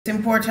It's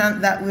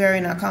important that we are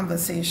in a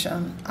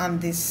conversation on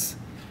this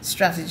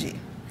strategy,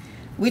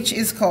 which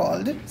is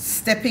called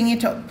Stepping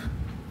It Up,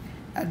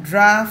 a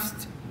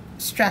draft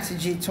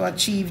strategy to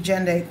achieve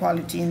gender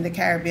equality in the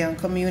Caribbean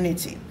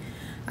community.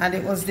 And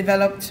it was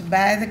developed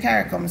by the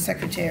CARICOM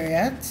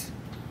Secretariat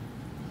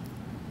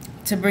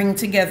to bring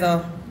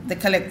together the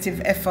collective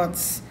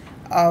efforts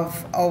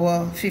of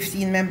our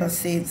 15 member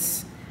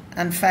states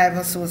and 5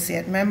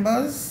 associate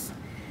members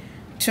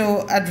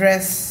to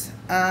address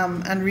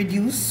and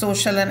reduce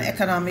social and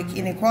economic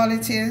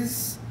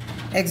inequalities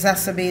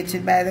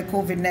exacerbated by the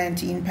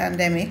COVID-19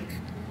 pandemic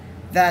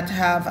that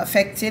have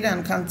affected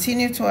and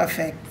continue to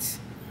affect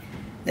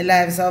the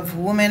lives of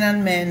women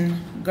and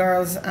men,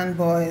 girls and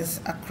boys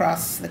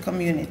across the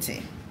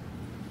community.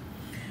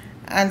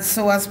 And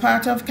so as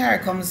part of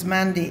CARICOM's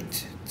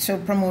mandate to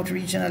promote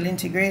regional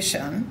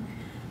integration,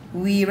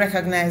 we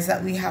recognize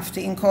that we have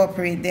to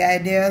incorporate the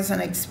ideas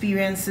and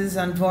experiences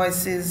and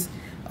voices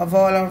of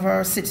all of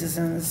our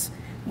citizens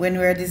when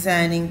we're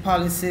designing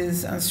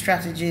policies and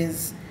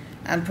strategies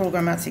and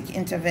programmatic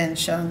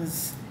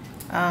interventions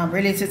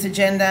related to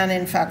gender and,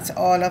 in fact,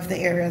 all of the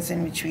areas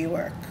in which we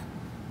work.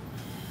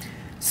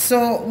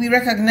 So we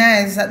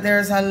recognize that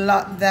there's a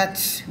lot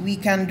that we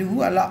can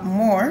do, a lot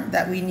more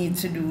that we need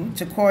to do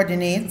to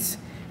coordinate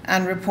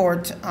and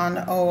report on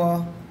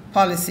our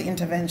policy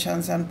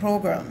interventions and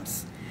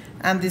programs.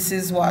 And this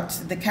is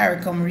what the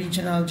CARICOM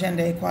Regional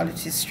Gender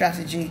Equality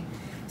Strategy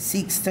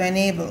seeks to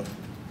enable.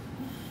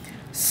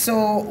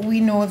 So we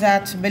know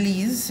that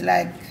Belize,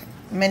 like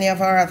many of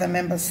our other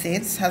member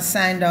states, has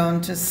signed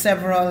on to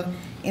several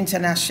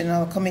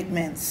international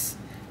commitments,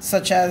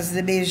 such as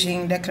the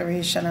Beijing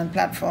Declaration and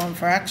Platform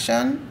for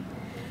Action,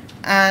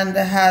 and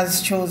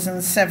has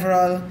chosen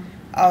several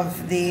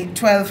of the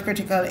 12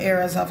 critical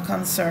areas of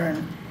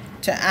concern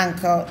to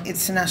anchor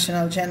its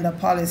national gender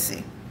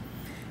policy.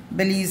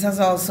 Belize has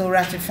also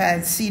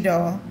ratified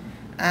CEDAW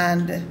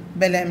and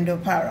Belém do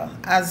Pará,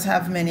 as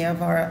have many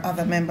of our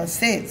other member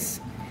states.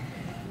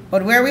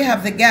 But where we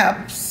have the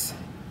gaps,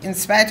 in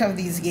spite of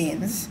these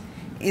gains,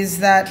 is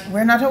that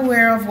we're not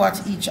aware of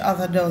what each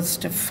other does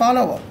to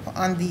follow up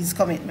on these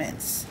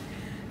commitments.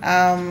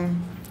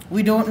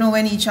 We don't know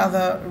when each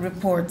other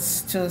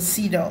reports to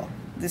CEDAW,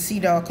 the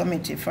CEDAW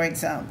committee, for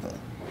example.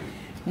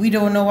 We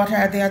don't know what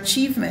are the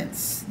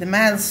achievements, the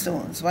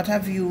milestones. What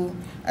have you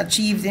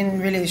achieved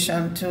in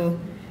relation to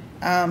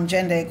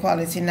gender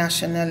equality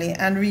nationally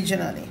and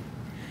regionally?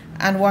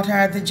 And what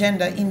are the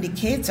gender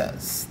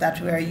indicators that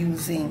we are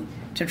using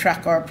to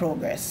track our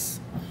progress?